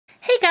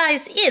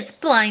guys, it's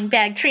Blind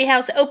Bag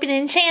Treehouse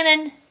opening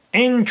Shannon.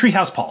 And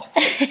Treehouse Paul.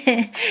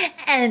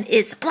 And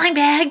it's Blind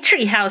Bag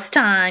Treehouse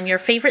time, your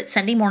favorite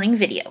Sunday morning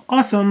video.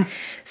 Awesome.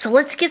 So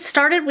let's get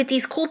started with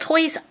these cool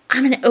toys.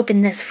 I'm going to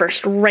open this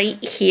first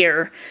right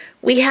here.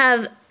 We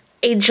have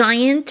a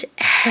giant,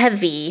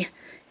 heavy,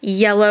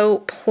 yellow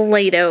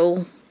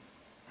Play-Doh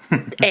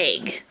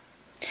egg.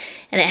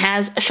 And it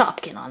has a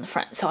Shopkin on the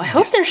front. So I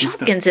hope there's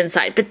Shopkins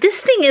inside. But this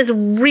thing is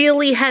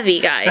really heavy,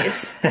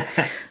 guys.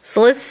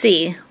 So let's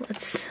see.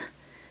 Let's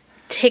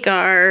take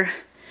our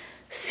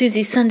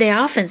Susie Sunday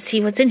off and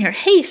see what's in here.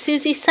 Hey,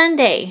 Susie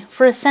Sunday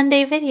for a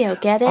Sunday video.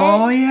 Get it?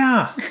 Oh,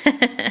 yeah.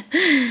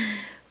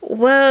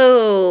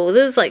 Whoa.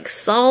 This is like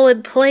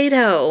solid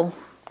Play-Doh.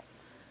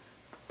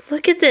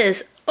 Look at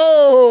this.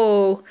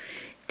 Oh,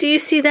 do you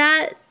see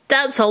that?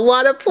 That's a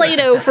lot of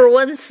Play-Doh for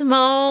one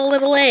small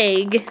little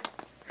egg.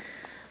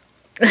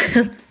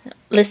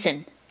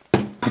 Listen.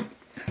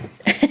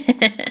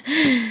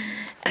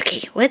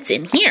 Okay, what's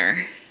in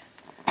here?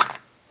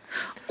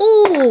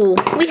 Ooh,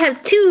 we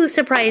have two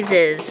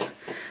surprises.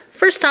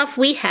 First off,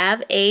 we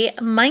have a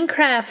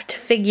Minecraft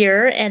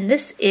figure, and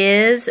this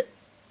is...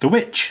 The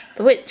Witch.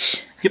 The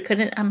Witch.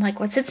 Yep. I'm like,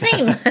 what's its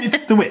name?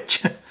 It's the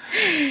Witch.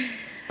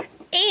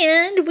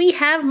 And we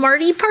have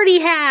Marty Party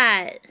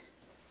Hat.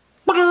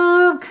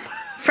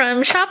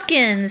 From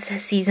Shopkins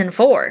Season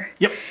 4.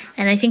 Yep.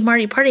 And I think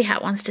Marty Party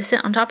Hat wants to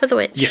sit on top of the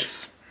witch.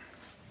 Yes.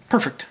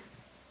 Perfect.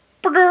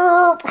 Okay,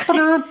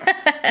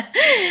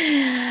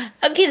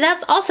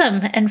 that's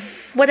awesome. And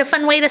what a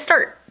fun way to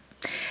start.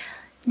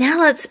 Now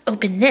let's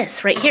open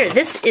this right here.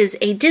 This is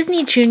a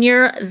Disney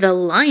Junior The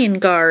Lion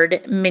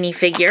Guard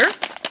minifigure.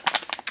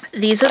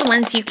 These are the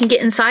ones you can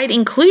get inside,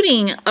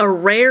 including a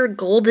rare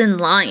golden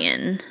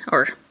lion.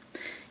 Or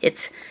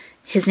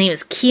his name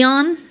is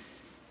Keon.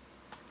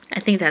 I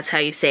think that's how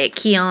you say it.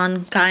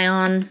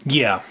 Kion.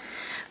 Yeah.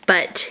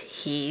 But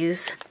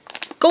he's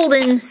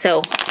golden,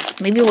 so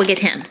maybe we'll get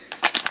him.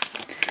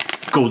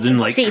 Golden,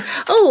 like... See,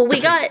 oh, we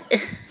got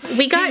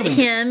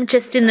him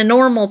just in the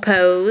normal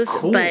pose,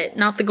 cool. But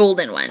not the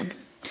golden one.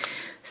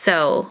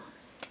 So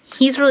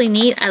he's really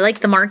neat. I like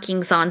the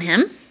markings on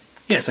him.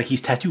 Yeah, it's like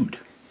he's tattooed.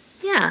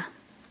 Yeah.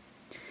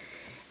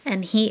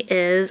 And he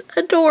is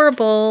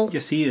adorable.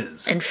 Yes, he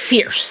is. And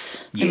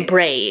fierce and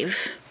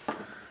brave.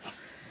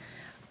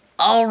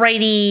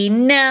 Alrighty,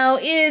 now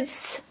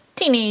it's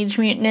Teenage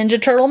Mutant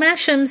Ninja Turtle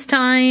Mashems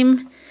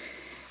time.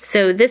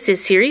 So this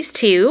is Series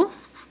 2,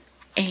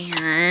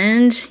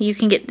 and you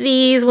can get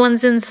these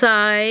ones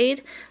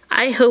inside.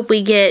 I hope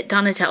we get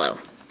Donatello.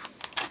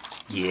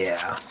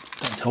 Yeah,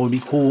 Donatello would be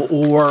cool,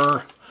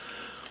 or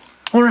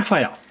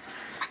Raphael.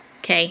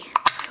 Okay,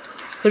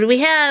 who do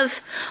we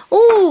have?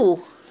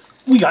 Ooh!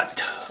 We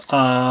got,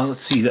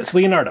 let's see, that's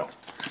Leonardo.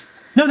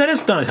 No, that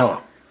is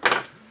Donatello.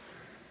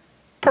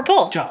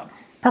 Purple. Good job.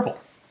 Purple.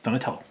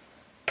 Donatello.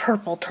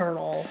 Purple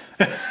turtle.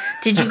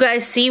 Did you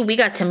guys see? We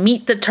got to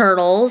meet the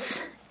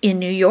turtles in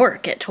New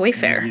York at Toy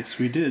Fair. Yes,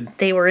 we did.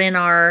 They were in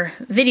our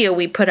video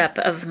we put up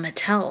of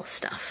Mattel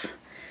stuff.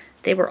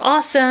 They were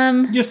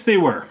awesome. Yes, they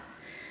were.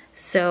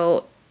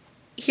 So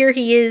here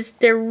he is.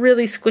 They're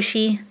really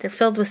squishy. They're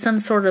filled with some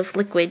sort of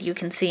liquid you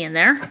can see in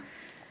there.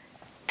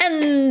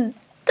 And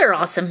they're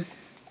awesome.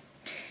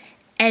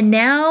 And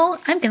now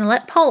I'm going to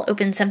let Paul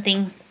open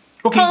something.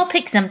 Okay. Paul,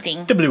 pick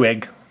something. The blue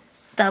egg.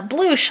 The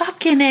blue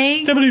Shopkin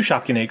egg. The blue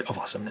Shopkin egg of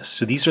awesomeness.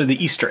 So these are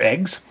the Easter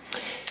eggs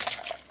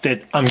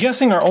that I'm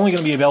guessing are only going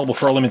to be available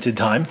for a limited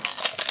time.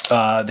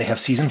 They have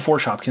Season 4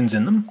 Shopkins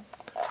in them.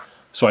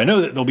 So I know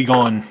that they'll be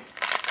gone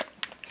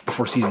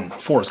before Season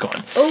 4 is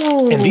gone.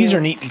 Ooh. And these are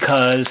neat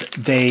because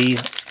they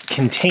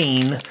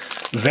contain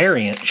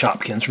variant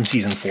Shopkins from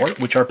Season 4,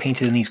 which are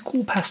painted in these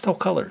cool pastel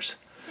colors.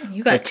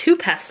 You got two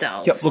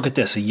pastels. Yep, look at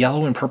this. A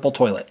yellow and purple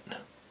toilet.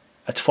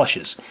 That's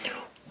Flushes.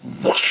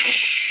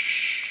 Whoosh.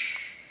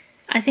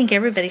 I think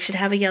everybody should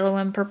have a yellow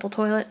and purple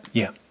toilet.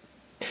 Yeah.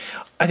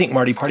 I think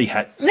Marty Party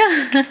Hat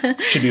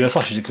should be with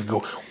Flushes. It could go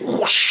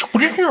whoosh.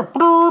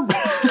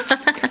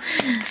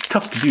 It's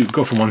tough to do,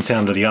 go from one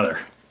sound to the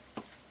other.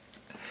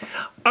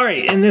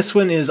 Alright, and this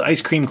one is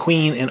Ice Cream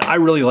Queen, and I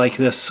really like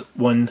this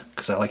one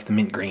because I like the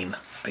mint green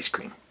ice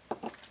cream.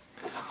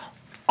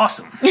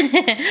 Awesome.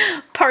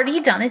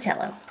 Party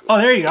Donatello. Oh,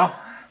 there you go.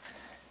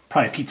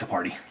 Probably a pizza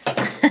party.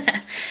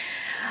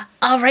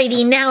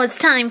 Alrighty, now it's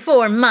time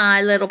for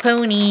My Little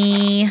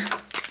Pony.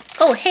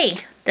 Oh, hey,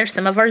 there's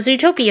some of our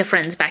Zootopia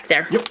friends back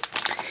there. Yep.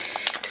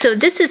 So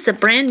this is the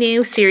brand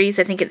new series.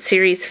 I think it's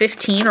Series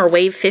 15 or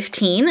Wave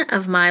 15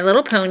 of My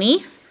Little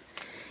Pony.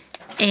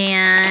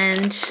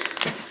 And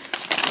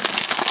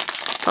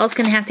Paul's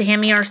going to have to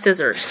hand me our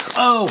scissors.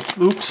 Oh,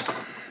 oops.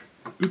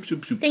 Oops.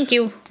 Thank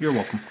you. You're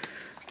welcome.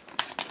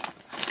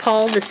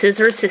 Paul, the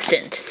scissor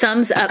assistant.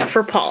 Thumbs up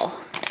for Paul.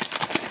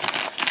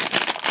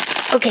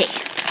 Okay.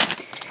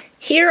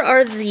 Here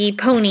are the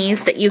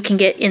ponies that you can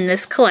get in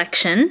this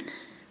collection.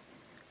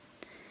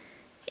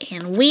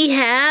 And we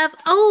have,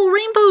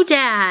 Rainbow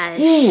Dash.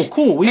 Ooh,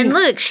 cool. And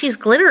look, she's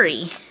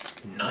glittery.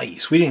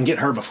 Nice. We didn't get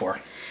her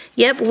before.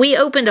 Yep, we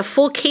opened a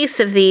full case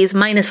of these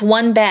minus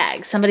one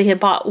bag. Somebody had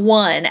bought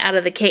one out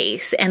of the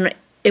case, and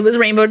it was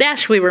Rainbow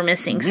Dash we were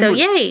missing. So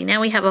yay, now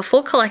we have a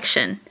full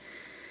collection.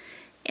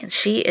 And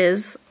she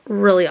is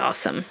really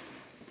awesome.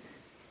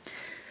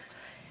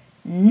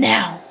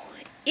 Now,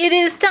 it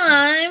is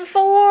time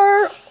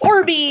for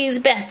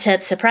Orbeez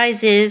Bathtub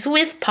Surprises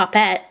with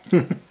Poppette.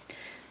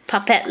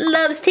 Poppette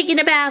loves taking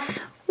a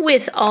bath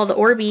with all the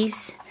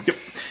Orbeez. Yep.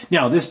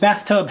 Now, this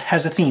bathtub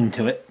has a theme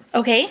to it.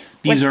 Okay,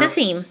 what's the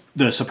theme?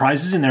 The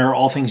surprises in there are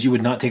all things you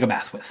would not take a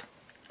bath with.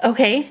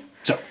 Okay.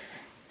 So.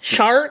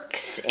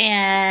 Sharks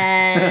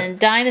and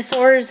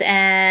dinosaurs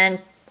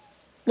and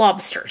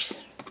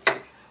lobsters.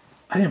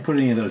 I didn't put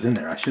any of those in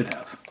there. I should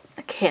have.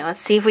 Okay,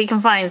 let's see if we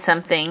can find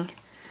something.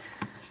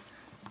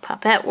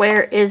 Poppette,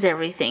 where is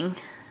everything?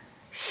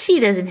 She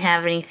doesn't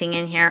have anything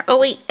in here. Oh,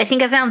 wait, I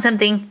think I found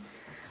something.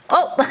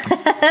 Oh,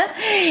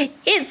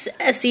 it's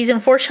a Season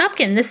 4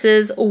 Shopkin. This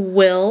is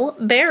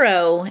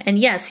Wheelbarrow. And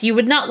yes, you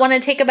would not want to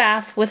take a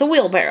bath with a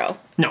wheelbarrow.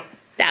 No.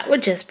 That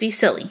would just be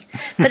silly.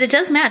 But it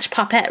does match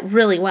Poppette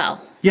really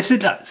well. Yes,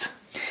 it does.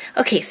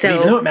 Okay, so... But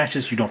even though it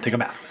matches, you don't take a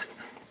bath with it.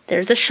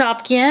 There's a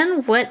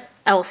Shopkin. What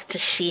else does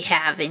she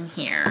have in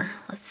here?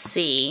 Let's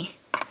see.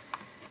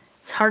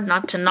 It's hard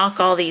not to knock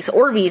all these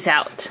Orbeez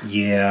out.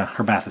 Yeah,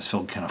 her bath is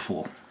filled kind of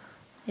full.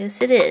 Yes,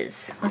 it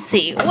is. Let's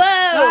see. Whoa!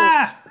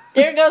 Ah!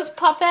 There goes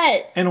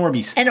Poppette. And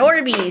Orbeez. And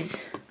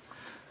Orbeez.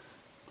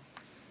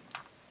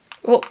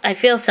 Oh, I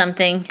feel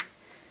something.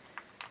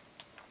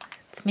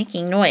 It's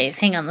making noise.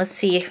 Hang on, let's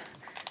see.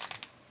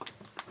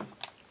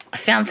 I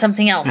found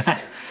something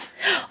else.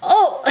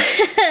 Oh!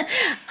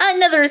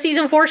 Another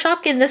Season 4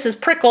 Shopkin. This is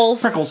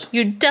Prickles. Prickles.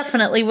 You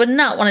definitely would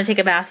not want to take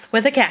a bath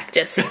with a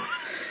cactus.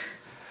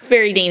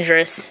 Very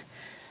dangerous.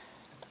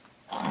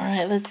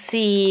 Alright, let's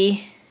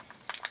see.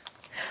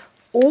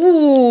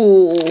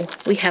 Ooh,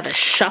 we have a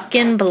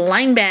Shopkin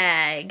blind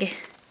bag.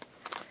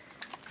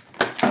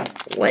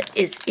 What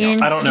is in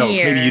here? I don't know.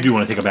 Maybe you do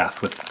want to take a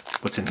bath with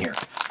what's in here.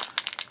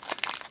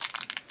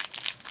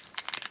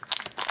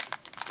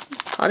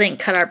 I didn't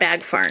cut our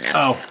bag far enough.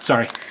 Oh,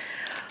 sorry.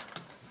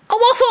 A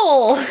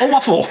waffle! A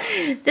waffle!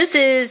 This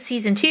is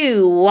Season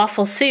 2,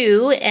 Waffle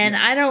Sue, and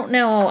I don't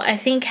know, I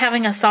think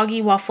having a soggy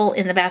waffle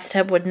in the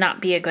bathtub would not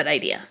be a good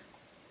idea.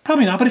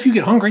 Probably not, but if you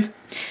get hungry.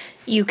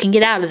 You can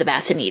get out of the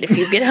bath and eat if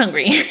you get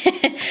hungry.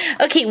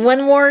 Okay,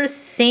 one more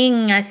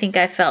thing I think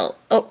I felt.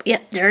 Oh,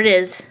 yep, there it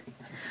is.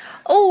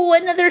 Oh,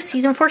 another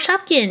Season 4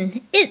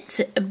 Shopkin.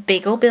 It's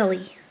Bagel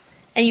Billy.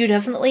 And you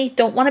definitely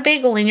don't want a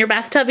bagel in your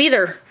bathtub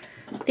either.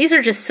 These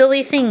are just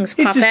silly things,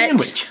 Poppette. It's a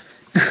sandwich.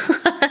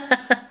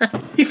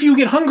 If you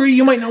get hungry,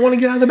 you might not want to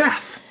get out of the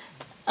bath.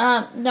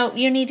 No,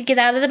 you need to get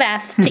out of the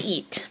bath to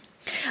eat.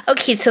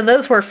 Okay, so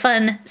those were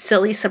fun,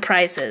 silly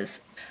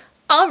surprises.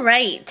 All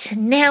right,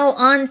 now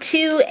on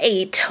to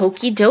a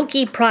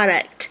Tokidoki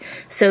product.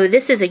 So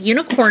this is a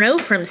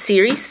Unicorno from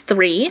Series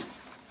 3.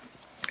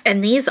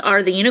 And these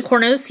are the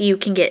Unicornos you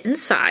can get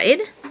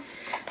inside.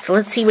 So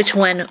let's see which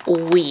one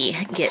we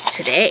get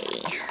today.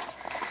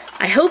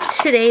 I hope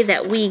today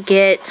that we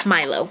get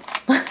Milo.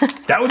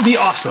 That would be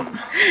awesome.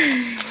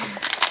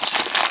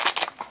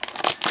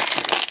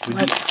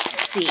 Let's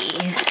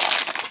see.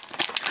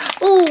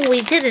 Oh,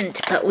 we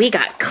didn't, but we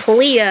got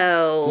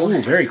Cleo.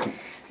 Ooh, very cool.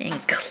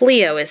 And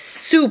Cleo is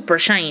super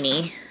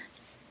shiny.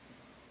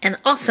 And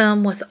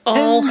awesome with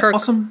all her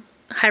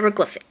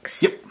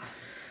hieroglyphics. Yep.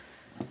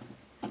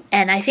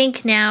 And I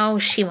think now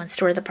she wants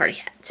to wear the party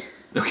hat.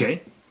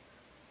 Okay.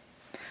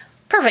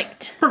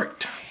 Perfect.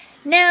 Perfect.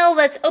 Now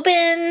let's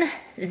open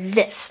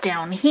this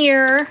down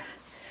here.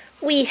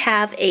 We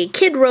have a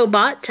Kid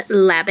Robot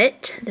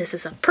Labbit. This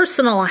is a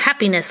personal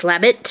happiness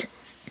Labbit.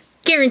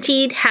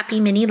 Guaranteed happy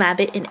mini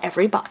Labbit in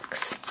every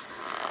box.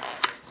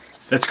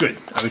 That's good.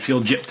 I would feel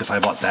gypped if I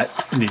bought that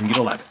and didn't get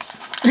a Labbit.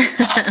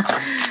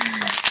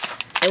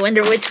 I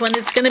wonder which one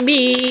it's going to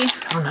be.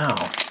 I don't know.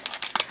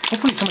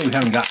 Hopefully it's something we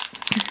haven't got.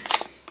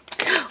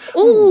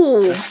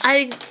 Ooh,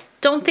 I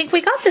don't think we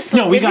got this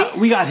one, No,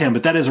 we got him,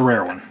 but that is a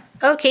rare one.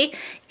 Okay,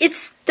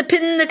 it's the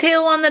pin the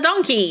tail on the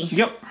donkey.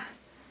 Yep.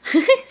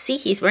 See,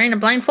 he's wearing a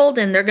blindfold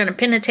and they're going to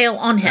pin a tail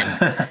on him.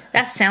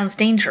 That sounds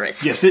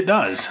dangerous. Yes, it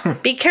does.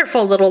 Be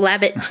careful, little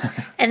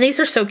Labbit. And these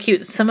are so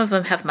cute. Some of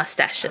them have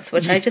mustaches,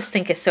 which I just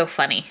think is so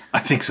funny. I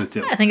think so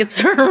too. I think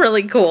it's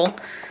really cool.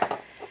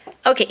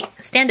 Okay,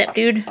 stand up,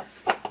 dude.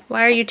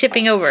 Why are you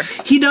tipping over?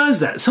 He does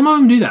that. Some of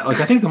them do that.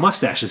 Like, I think the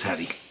mustache is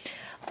heavy.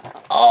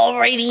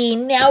 Alrighty,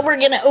 now we're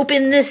going to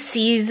open this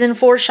Season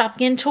 4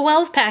 Shopkin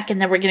 12 pack,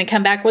 and then we're going to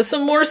come back with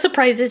some more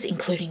surprises,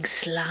 including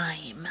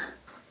slime.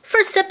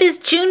 First up is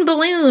June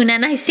Balloon,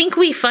 and I think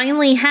we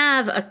finally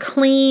have a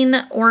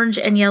clean orange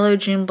and yellow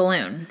June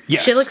Balloon.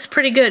 Yes. She looks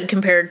pretty good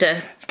compared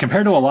to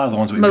a lot of the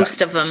ones we've most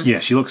got. of them. Yeah,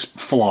 she looks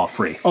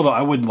flaw-free. Although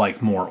I would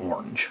like more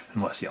orange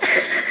and less yellow.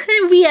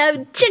 We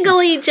have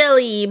Jiggly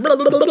Jelly. Blah,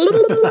 blah, blah, blah,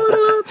 blah,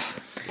 blah.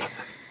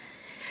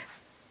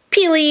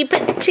 Peely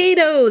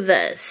Potato,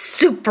 the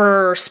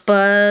Super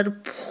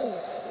Spud.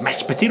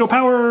 Mashed potato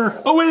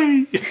power,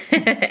 away!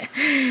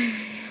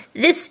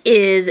 This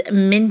is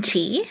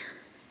Minty.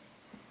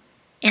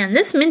 And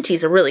this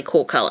minty's a really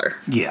cool color.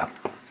 Yeah.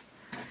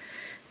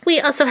 We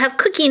also have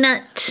Cookie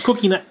Nut.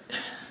 Cookie Nut.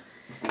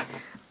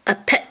 A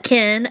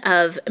petkin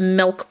of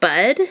Milk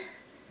Bud.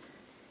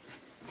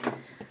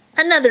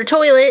 Another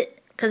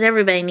toilet, because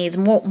everybody needs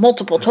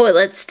multiple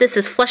toilets. This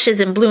is Flushes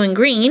in blue and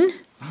green.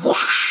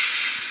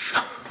 Whoosh.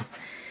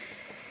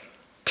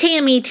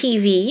 Tammy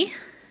TV.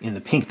 In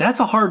the pink.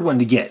 That's a hard one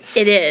to get.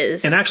 It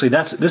is. And actually,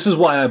 this is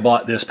why I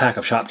bought this pack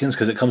of Shopkins,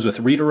 because it comes with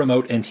Reader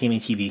Remote and Tammy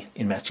TV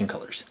in matching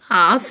colors.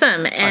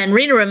 Awesome. And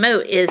Reader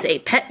Remote is a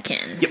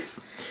petkin. Yep.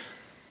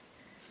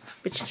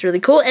 Which is really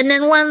cool. And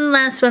then one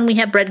last one, we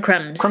have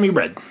Breadcrumbs. Crummy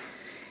bread.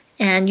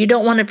 And you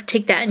don't want to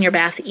take that in your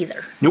bath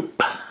either.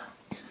 Nope.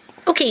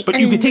 Okay. But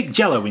you can take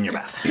Jell-O in your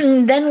bath.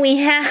 Then we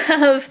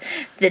have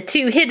the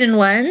two hidden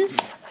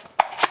ones.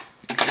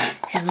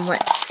 And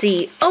let's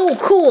see. Oh,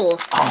 cool.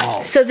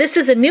 Oh. So this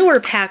is a newer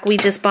pack we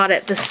just bought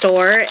at the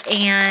store,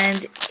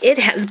 and it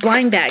has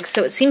blind bags.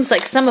 So it seems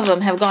like some of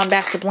them have gone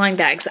back to blind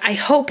bags. I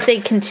hope they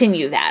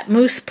continue that.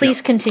 Moose,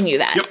 please continue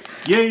that. Yep.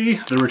 Yay,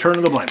 the return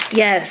of the blind bags.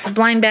 Yes,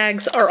 blind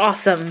bags are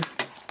awesome.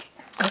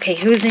 Okay,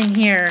 who's in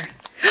here?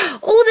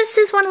 Oh, this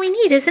is one we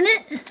need, isn't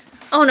it?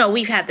 Oh, no,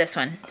 we've had this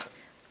one.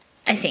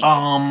 I think.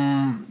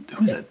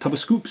 Who's that? Tub of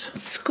Scoops?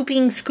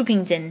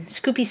 Scoopington.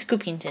 Scoopy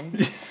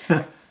Scoopington.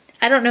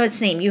 I don't know its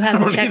name. You have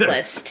the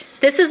checklist. Either.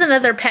 This is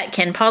another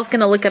petkin. Paul's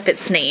going to look up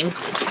its name.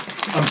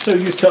 I'm so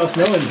used to us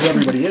knowing who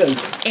everybody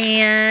is.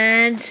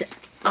 And,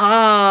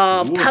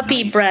 oh, ooh,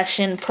 Puppy nice. Brush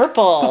in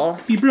purple.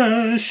 Puppy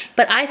Brush.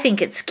 But I think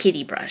it's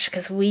Kitty Brush,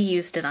 because we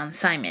used it on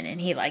Simon,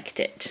 and he liked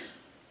it.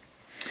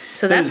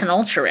 So that's an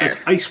ultra rare. It's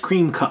Ice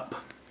Cream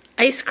Cup.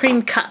 Ice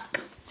Cream Cup.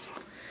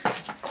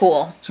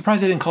 Cool.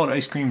 Surprised I didn't call it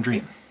Ice Cream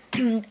Dream.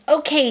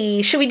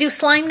 Okay, should we do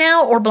slime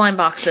now or blind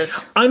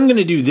boxes? I'm going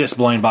to do this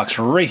blind box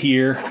right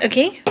here.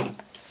 Okay.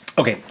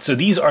 Okay, so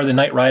these are the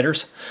Night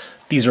Riders.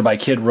 These are by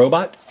Kid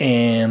Robot,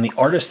 and the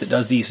artist that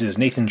does these is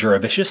Nathan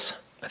Juravicious.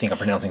 I think I'm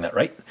pronouncing that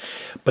right.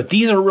 But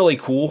these are really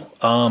cool.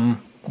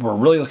 We're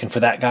really looking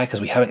for that guy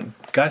because we haven't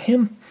got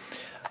him.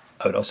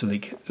 I would also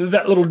like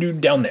that little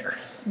dude down there.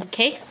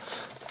 Okay.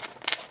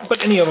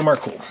 But any of them are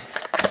cool.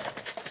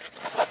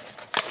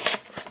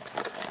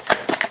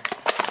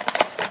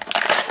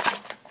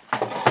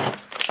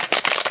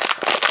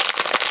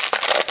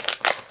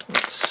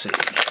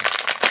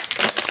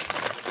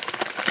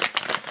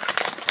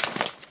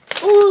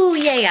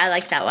 Yeah, I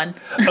like that one.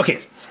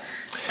 Okay,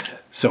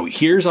 so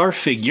here's our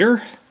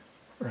figure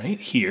right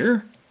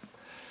here.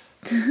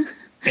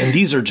 And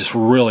these are just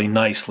really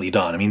nicely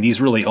done. I mean, these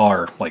really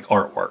are like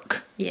artwork.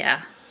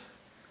 Yeah.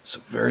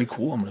 So very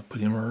cool. I'm going to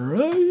put him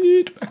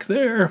right back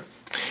there.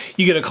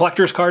 You get a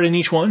collector's card in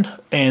each one,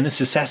 and this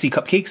is Sassy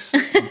Cupcakes.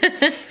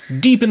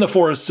 Deep in the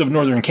forests of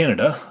northern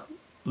Canada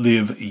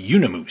live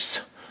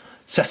Unimoose.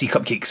 Sassy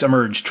Cupcakes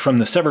emerged from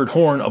the severed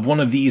horn of one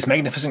of these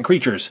magnificent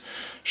creatures.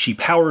 She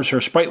powers her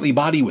sprightly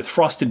body with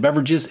frosted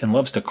beverages and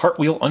loves to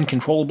cartwheel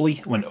uncontrollably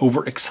when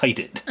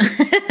overexcited.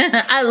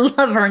 I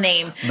love her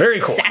name.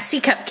 Very cool.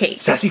 Sassy Cupcakes.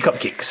 Sassy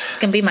Cupcakes. It's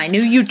going to be my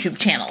new YouTube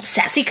channel,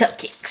 Sassy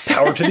Cupcakes.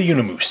 Power to the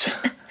Unimoose.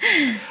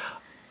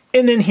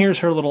 And then here's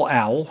her little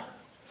owl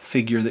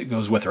figure that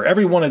goes with her.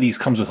 Every one of these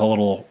comes with a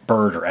little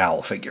bird or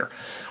owl figure,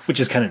 which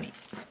is kind of neat.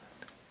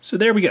 So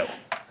there we go.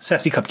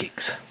 Sassy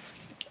Cupcakes.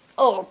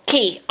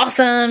 Okay,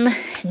 awesome.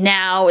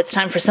 Now it's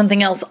time for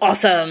something else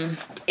awesome.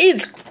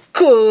 It's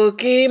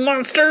Cookie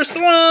Monster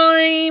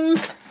slime.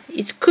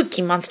 It's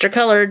Cookie Monster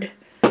colored.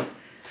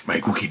 My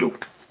cookie dough.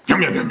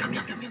 Yum, yum, yum, yum,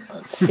 yum, yum.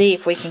 Let's see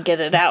if we can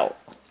get it out.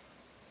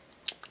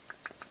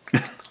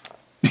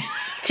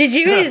 Did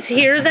you guys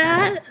hear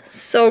that?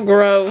 So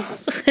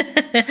gross.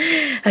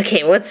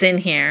 Okay, what's in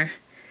here?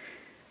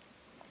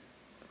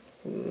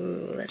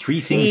 Ooh, let's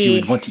Three things you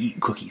would want to eat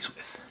cookies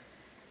with.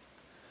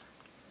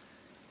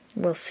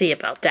 We'll see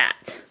about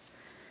that.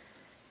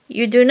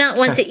 You do not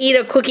want to eat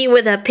a cookie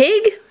with a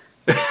pig?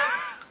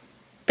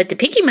 But the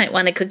piggy might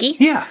want a cookie.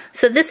 Yeah.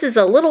 So this is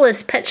a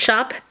Littlest Pet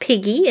Shop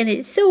piggy, and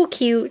it's so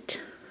cute.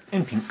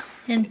 And pink.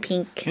 And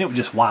pink. And it would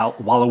just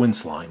wallow in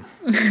slime.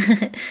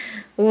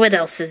 What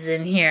else is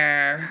in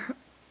here?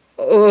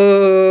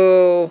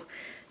 Oh,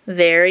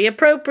 very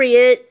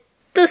appropriate.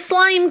 The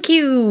slime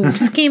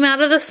cubes came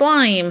out of the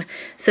slime.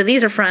 So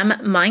these are from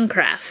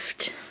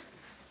Minecraft.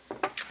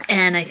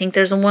 And I think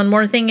there's one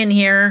more thing in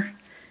here.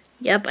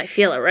 Yep, I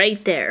feel it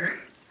right there.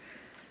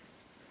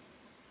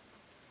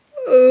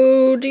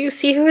 Oh, do you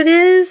see who it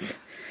is?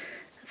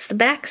 It's the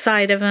back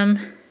side of him.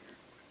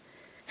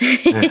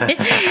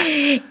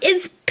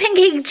 It's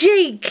Pancake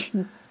Jake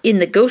in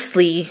the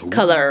ghostly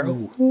color.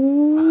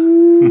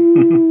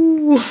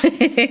 Ooh.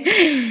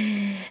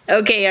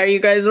 Okay, are you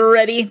guys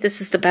ready? This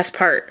is the best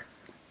part.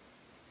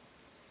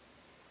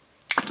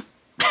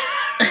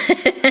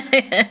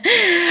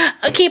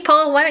 Okay,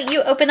 Paul, why don't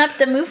you open up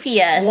the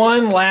Moofia?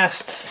 One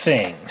last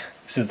thing.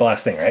 This is the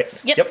last thing, right?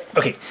 Yep.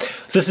 Okay,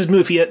 so this is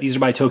Moofia. These are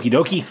by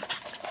Tokidoki.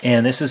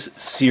 And this is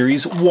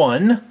Series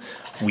 1.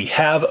 We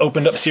have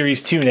opened up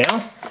Series 2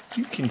 now.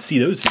 You can see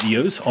those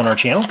videos on our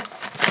channel.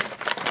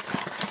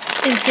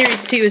 And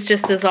Series 2 is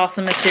just as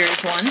awesome as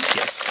Series 1.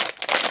 Yes.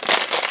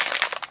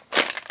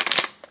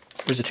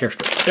 Where's the tear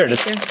strip? There it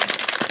is.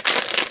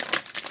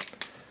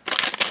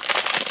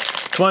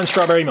 Come on,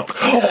 strawberry milk.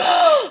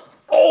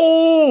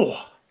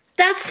 Oh!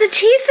 That's the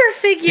chaser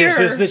figure. This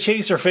is the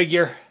chaser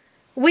figure.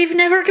 We've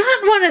never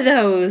gotten one of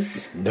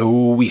those.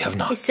 No, we have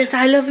not. It says,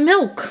 I love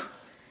milk.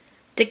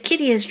 The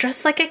kitty is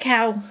dressed like a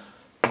cow.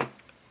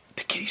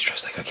 The kitty's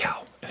dressed like a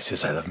cow. And it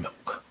says, I love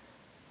milk.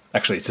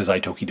 Actually, it says, I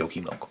Toki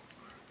Doki milk.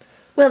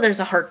 Well, there's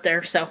a heart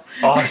there, so.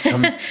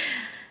 Awesome.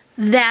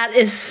 That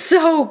is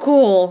so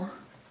cool.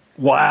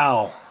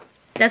 Wow.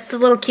 That's the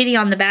little kitty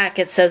on the back.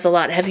 It says a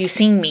lot. Have you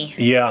seen me?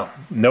 Yeah.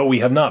 No, we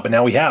have not, but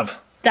now we have.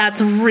 That's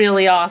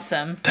really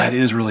awesome. That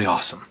is really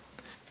awesome.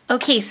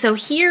 Okay, so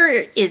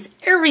here is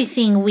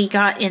everything we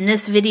got in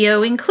this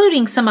video,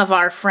 including some of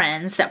our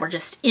friends that were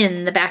just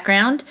in the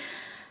background.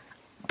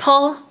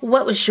 Paul,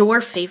 what was your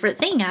favorite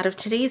thing out of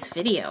today's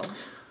video?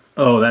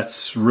 Oh,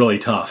 that's really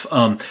tough.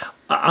 I'm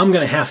going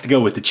to have to go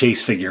with the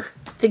chase figure.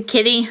 The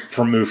kitty?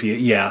 From Moofia,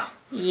 yeah.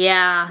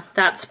 Yeah,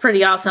 that's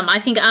pretty awesome.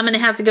 I think I'm going to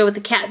have to go with the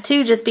cat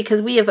too, just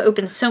because we have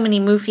opened so many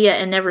Moofia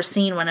and never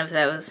seen one of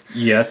those.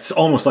 Yeah, it's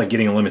almost like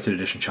getting a limited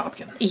edition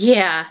Shopkin.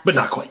 Yeah. But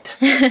not quite.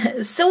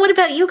 So what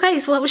about you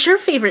guys? What was your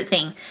favorite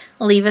thing?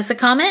 Leave us a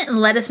comment and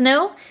let us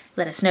know.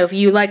 Let us know if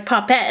you like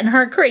Poppette and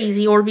her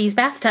crazy Orbeez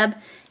bathtub.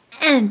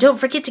 And don't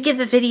forget to give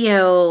the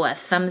video a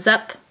thumbs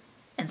up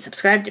and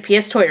subscribe to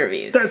PS Toy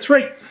Reviews. That's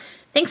right.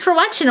 Thanks for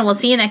watching, and we'll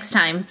see you next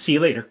time. See you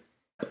later.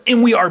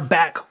 And we are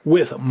back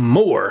with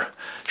more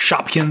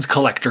Shopkins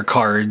collector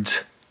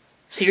cards.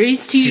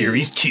 Series 2.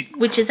 Series 2.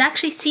 Which is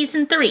actually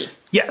Season 3.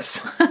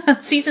 Yes.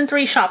 Season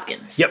 3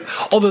 Shopkins. Yep.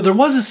 Although there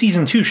was a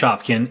Season 2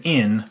 Shopkin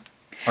in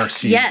our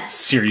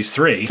Series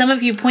 3. Some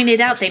of you pointed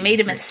out they made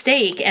a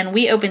mistake, and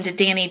we opened a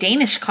Danny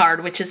Danish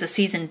card, which is a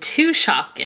Season 2 Shopkin.